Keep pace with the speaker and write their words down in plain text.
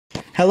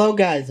Hello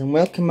guys, and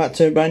welcome back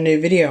to a brand new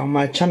video on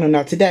my channel.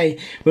 Now today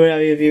we're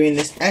reviewing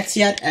this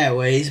Etihad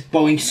Airways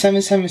Boeing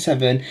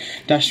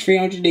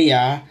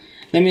 777-300ER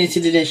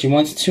limited edition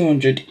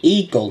 1-200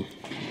 Eagle.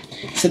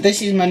 So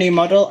this is my new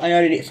model. I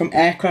ordered it from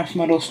aircraft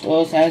model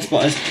stores.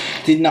 Airspotters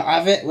did not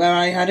have it where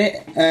I had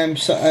it,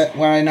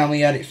 where I normally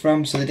had it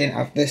from, so they didn't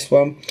have this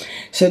one.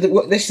 So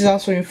this is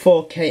also in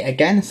 4K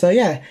again. So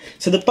yeah,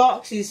 so the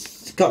box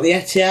is got the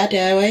Etihad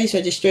Airways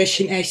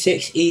registration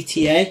A6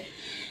 ETA.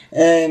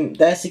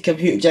 There's the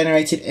computer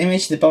generated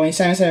image, the Boeing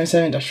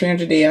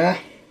 777-300ER,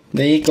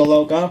 the Eagle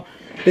logo.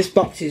 This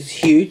box is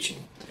huge,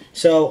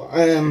 so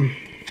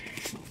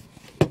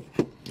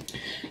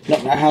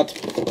not know how to.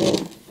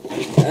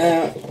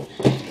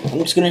 I'm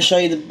just going to show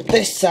you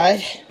this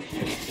side,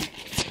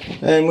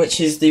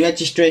 which is the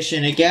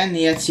registration again,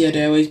 the Etihad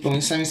Airways Boeing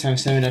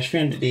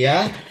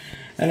 777-300ER,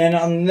 and then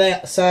on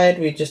that side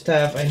we just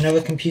have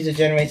another computer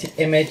generated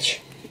image,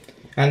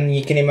 and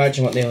you can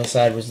imagine what the other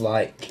side was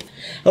like.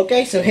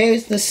 Okay, so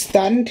here's the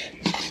stand.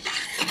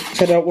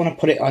 So I don't want to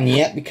put it on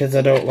yet because I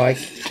like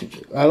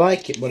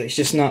it, but it's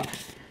just not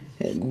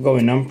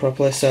going on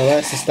properly. So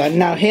that's the stand.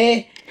 Now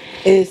here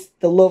is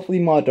the lovely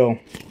model.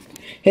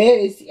 Here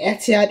is the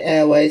Etihad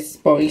Airways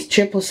Boeing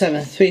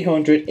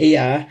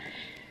 777-300ER.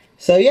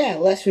 So yeah,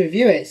 let's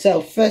review it.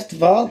 So first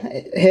of all,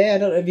 here, I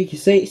don't know if you can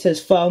see, it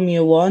says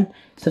Formula 1.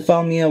 It's a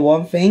Formula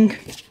 1 thing.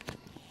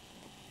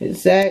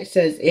 It's there, it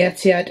says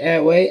Etihad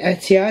Airways,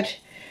 Etihad.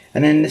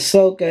 And then the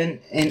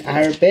slogan in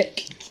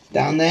Arabic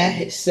down there,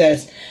 it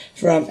says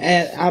from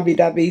Abu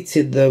Dhabi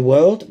to the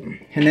world.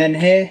 And then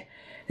here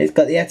it's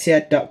got the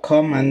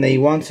Etihad.com and the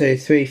 1, 2,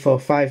 3, 4,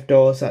 5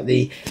 doors at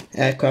the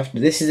aircraft.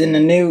 This is in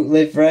the new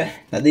livery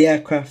that the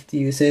aircraft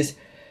uses.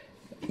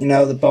 You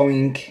know, the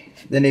Boeing,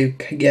 the new,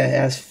 yeah, it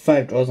has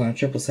 5 doors on a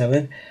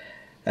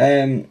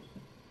 777.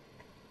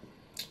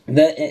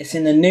 It's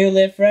in the new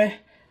livery.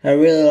 I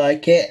really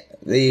like it.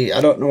 I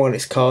don't know what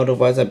it's called,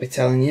 otherwise I'd be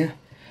telling you.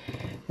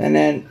 And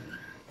then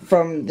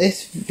from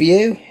this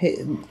view,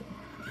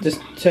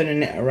 just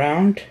turning it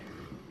around,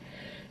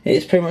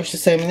 it's pretty much the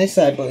same on this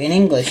side, but in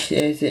English.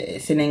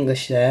 It's in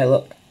English there.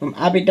 Look, from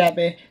Abu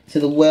Dhabi to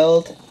the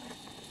world,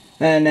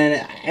 and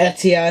then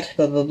Etihad,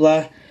 blah blah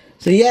blah.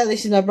 So yeah,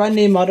 this is my brand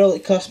new model.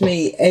 It cost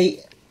me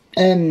 80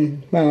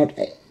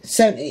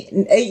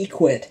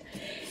 quid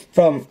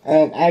from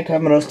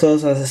aircraft model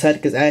stores, as I said,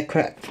 because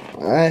aircraft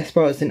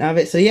sports didn't have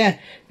it. So yeah,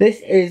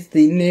 this is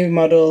the new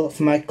model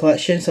for my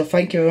collection. So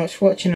thank you very much for watching.